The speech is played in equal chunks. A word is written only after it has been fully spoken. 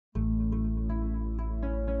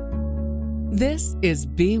This is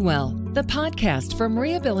Be Well, the podcast from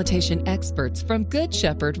rehabilitation experts from Good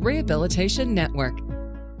Shepherd Rehabilitation Network.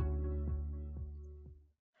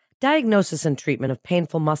 Diagnosis and treatment of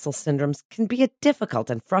painful muscle syndromes can be a difficult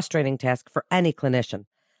and frustrating task for any clinician.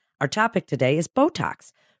 Our topic today is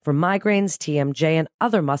Botox for migraines, TMJ, and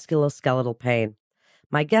other musculoskeletal pain.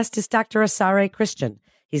 My guest is Dr. Asare Christian.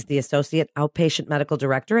 He's the Associate Outpatient Medical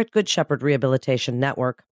Director at Good Shepherd Rehabilitation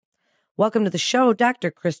Network. Welcome to the show,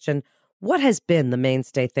 Dr. Christian. What has been the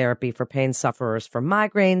mainstay therapy for pain sufferers for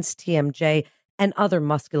migraines, TMJ, and other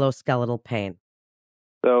musculoskeletal pain?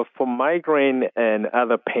 So for migraine and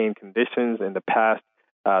other pain conditions in the past,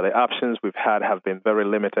 the options we've had have been very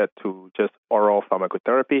limited to just oral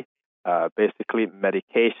pharmacotherapy, basically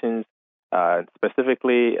medications,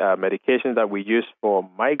 specifically medications that we use for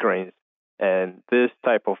migraines. And this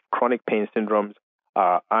type of chronic pain syndromes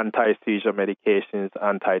are anti-seizure medications,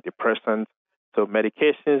 antidepressants. So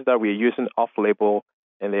medications that we're using off-label,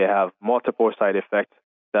 and they have multiple side effects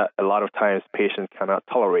that a lot of times patients cannot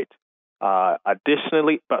tolerate.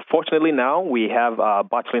 Additionally, but fortunately now, we have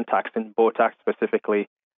botulinum toxin, Botox specifically,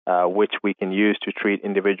 which we can use to treat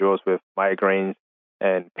individuals with migraines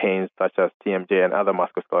and pains such as TMJ and other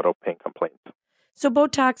musculoskeletal pain complaints. So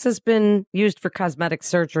Botox has been used for cosmetic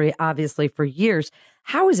surgery, obviously, for years.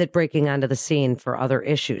 How is it breaking onto the scene for other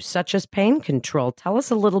issues, such as pain control? Tell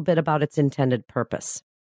us a little bit about its intended purpose.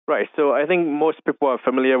 Right. So I think most people are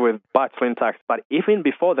familiar with botulinum toxin, but even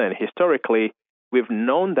before then, historically, we've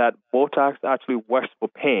known that Botox actually works for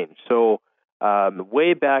pain. So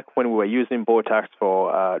way back when we were using Botox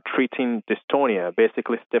for treating dystonia,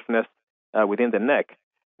 basically stiffness within the neck,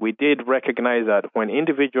 we did recognize that when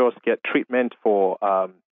individuals get treatment for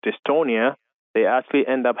dystonia, they actually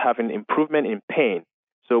end up having improvement in pain.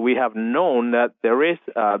 So we have known that there is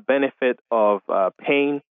a benefit of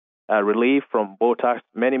pain relief from Botox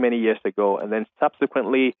many, many years ago. And then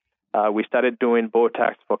subsequently, we started doing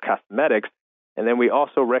Botox for cosmetics. And then we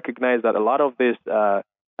also recognize that a lot of these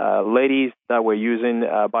ladies that were using,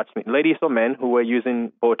 ladies or men who were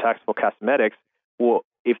using Botox for cosmetics,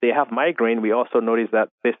 if they have migraine, we also notice that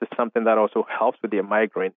this is something that also helps with their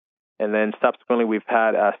migraine. And then subsequently, we've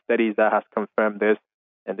had studies that has confirmed this,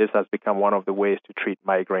 and this has become one of the ways to treat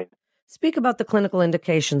migraine. Speak about the clinical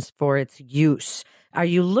indications for its use. Are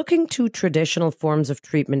you looking to traditional forms of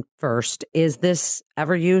treatment first? Is this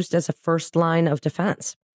ever used as a first line of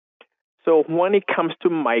defense? So when it comes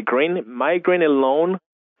to migraine alone,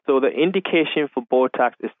 so the indication for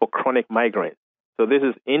Botox is for chronic migraine. So this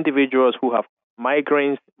is individuals who have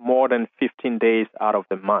migraines more than 15 days out of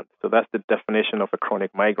the month. So that's the definition of a chronic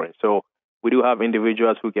migraine. So we do have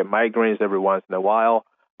individuals who get migraines every once in a while,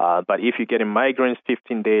 but if you're getting migraines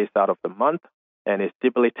 15 days out of the month and it's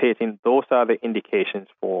debilitating, those are the indications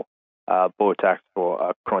for Botox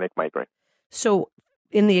for chronic migraine. So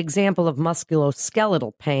in the example of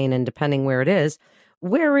musculoskeletal pain, and depending where it is,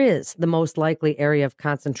 where is the most likely area of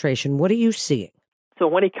concentration? What are you seeing? So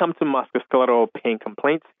when it comes to musculoskeletal pain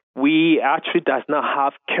complaints, we actually does not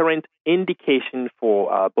have current indication for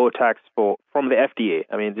Botox from the FDA.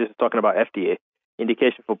 I mean, this is talking about FDA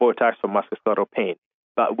indication for Botox for musculoskeletal pain.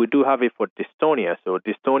 But we do have it for dystonia. So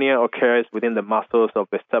dystonia occurs within the muscles of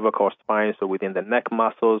the cervical spine, so within the neck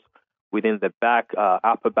muscles, within the back,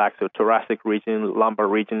 upper back, so thoracic region, lumbar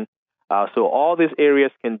region. So all these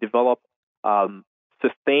areas can develop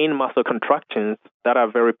sustained muscle contractions that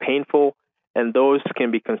are very painful, and those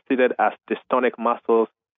can be considered as dystonic muscles.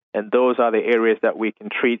 And those are the areas that we can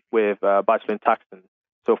treat with botulinum toxin.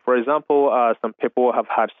 So, for example, some people have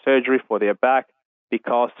had surgery for their back.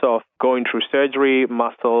 Because of going through surgery,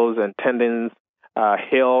 muscles and tendons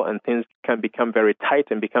heal and things can become very tight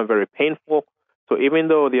and become very painful. So even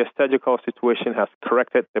though their surgical situation has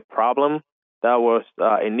corrected the problem that was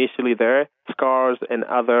initially there, scars and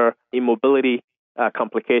other immobility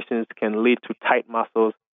complications can lead to tight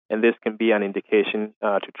muscles, and this can be an indication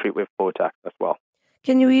to treat with Botox as well.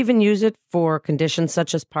 Can you even use it for conditions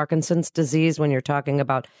such as Parkinson's disease when you're talking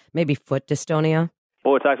about maybe foot dystonia?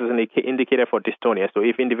 Botox is an indicator for dystonia. So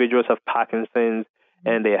if individuals have Parkinson's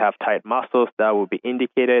and they have tight muscles, that will be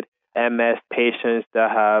indicated. MS patients that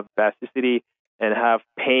have spasticity and have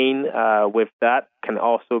pain with that can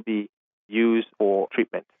also be used for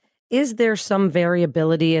treatment. Is there some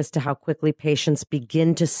variability as to how quickly patients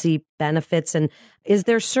begin to see benefits? And is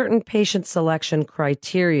there certain patient selection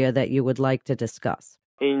criteria that you would like to discuss?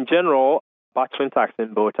 In general, botulinum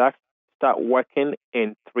toxin Botox start working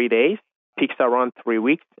in 3 days, peaks around 3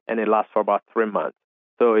 weeks, and it lasts for about 3 months.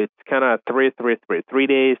 So it's kind of 3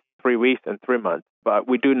 days, 3 weeks, and 3 months. But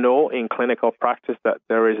we do know in clinical practice that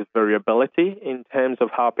there is variability in terms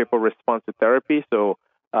of how people respond to therapy. So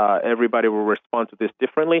everybody will respond to this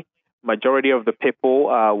differently. Majority of the people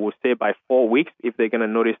will say by 4 weeks, if they're going to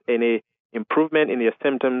notice any improvement in their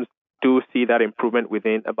symptoms, do see that improvement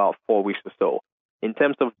within about 4 weeks or so. In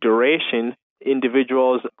terms of duration,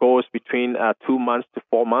 individuals goes between 2 months to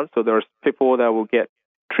 4 months. So there's people that will get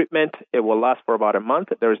treatment. It will last for about a month.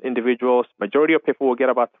 There's individuals, majority of people will get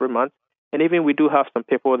about 3 months. And even we do have some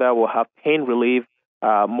people that will have pain relief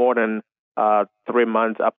more than 3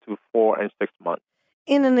 months up to 4 and 6 months.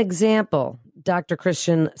 In an example, Dr.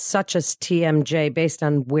 Christian, such as TMJ, based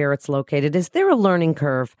on where it's located, is there a learning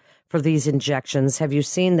curve for these injections? Have you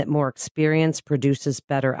seen that more experience produces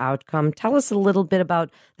better outcome? Tell us a little bit about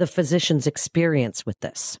the physician's experience with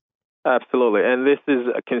this. Absolutely. And this is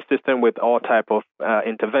consistent with all type of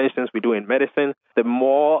interventions we do in medicine. The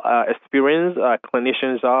more experienced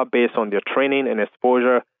clinicians are based on their training and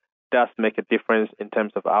exposure, does make a difference in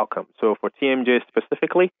terms of outcome. So for TMJ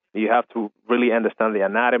specifically, you have to really understand the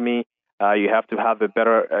anatomy. You have to have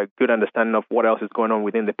a good understanding of what else is going on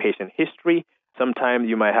within the patient history. Sometimes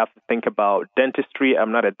you might have to think about dentistry.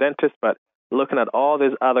 I'm not a dentist, but looking at all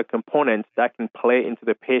these other components that can play into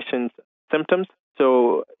the patient's symptoms.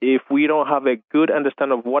 So if we don't have a good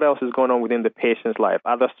understanding of what else is going on within the patient's life,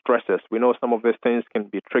 other stresses, we know some of these things can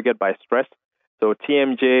be triggered by stress. So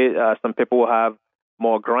TMJ, some people will have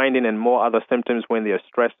more grinding and more other symptoms when they are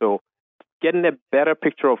stressed. So getting a better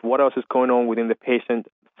picture of what else is going on within the patient's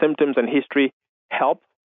symptoms and history helps.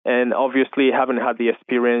 And obviously, having had the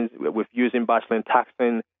experience with using botulinum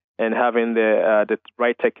toxin and having the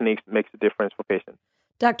right techniques makes a difference for patients.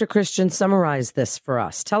 Dr. Christian, summarize this for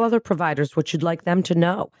us. Tell other providers what you'd like them to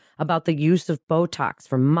know about the use of Botox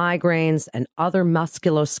for migraines and other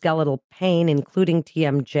musculoskeletal pain, including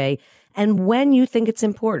TMJ, and when you think it's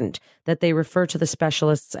important that they refer to the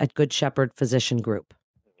specialists at Good Shepherd Physician Group.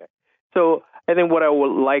 Okay. So I think what I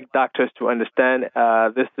would like doctors to understand,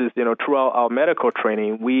 this is, throughout our medical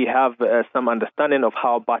training, we have some understanding of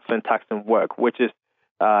how botulinum toxin works, which is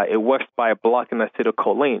it works by blocking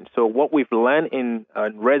acetylcholine. So what we've learned in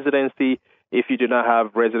residency, if you do not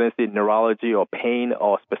have residency in neurology or pain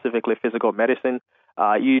or specifically physical medicine,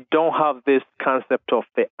 you don't have this concept of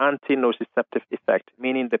the anti-nociceptive effect,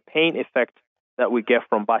 meaning the pain effect that we get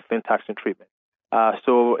from botulinum toxin treatment.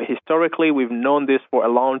 So historically, we've known this for a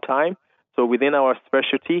long time. So within our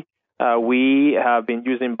specialty, we have been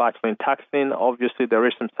using botulinum toxin. Obviously, there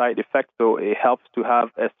is some side effects, so it helps to have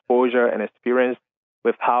exposure and experience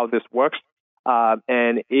with how this works.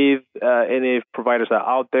 And if any providers are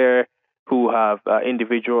out there who have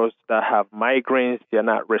individuals that have migraines, they're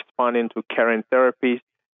not responding to current therapies,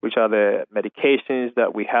 which are the medications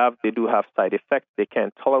that we have. They do have side effects they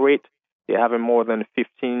can't tolerate. They're having more than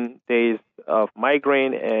 15 days of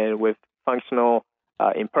migraine and with functional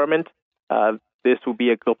impairment. This will be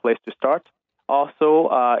a good place to start. Also,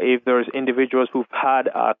 if there's individuals who've had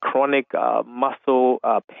chronic muscle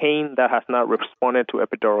pain that has not responded to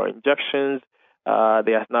epidural injections,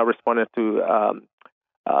 they have not responded to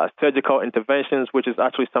surgical interventions, which is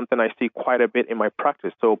actually something I see quite a bit in my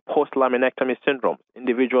practice. So post-laminectomy syndrome,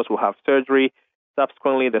 individuals who have surgery,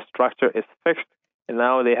 subsequently the structure is fixed, and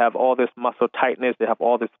now they have all this muscle tightness, they have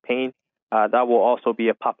all this pain. That will also be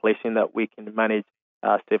a population that we can manage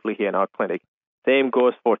safely here in our clinic. Same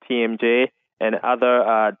goes for TMJ and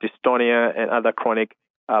other dystonia and other chronic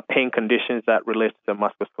pain conditions that relate to the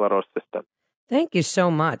musculoskeletal system. Thank you so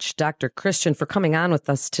much, Dr. Christian, for coming on with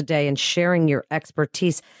us today and sharing your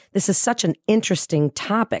expertise. This is such an interesting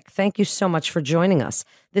topic. Thank you so much for joining us.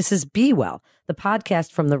 This is Be Well, the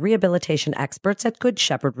podcast from the rehabilitation experts at Good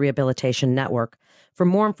Shepherd Rehabilitation Network. For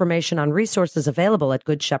more information on resources available at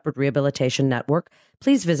Good Shepherd Rehabilitation Network,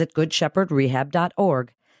 please visit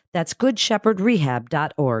goodshepherdrehab.org. That's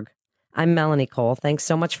goodshepherdrehab.org. I'm Melanie Cole. Thanks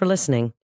so much for listening.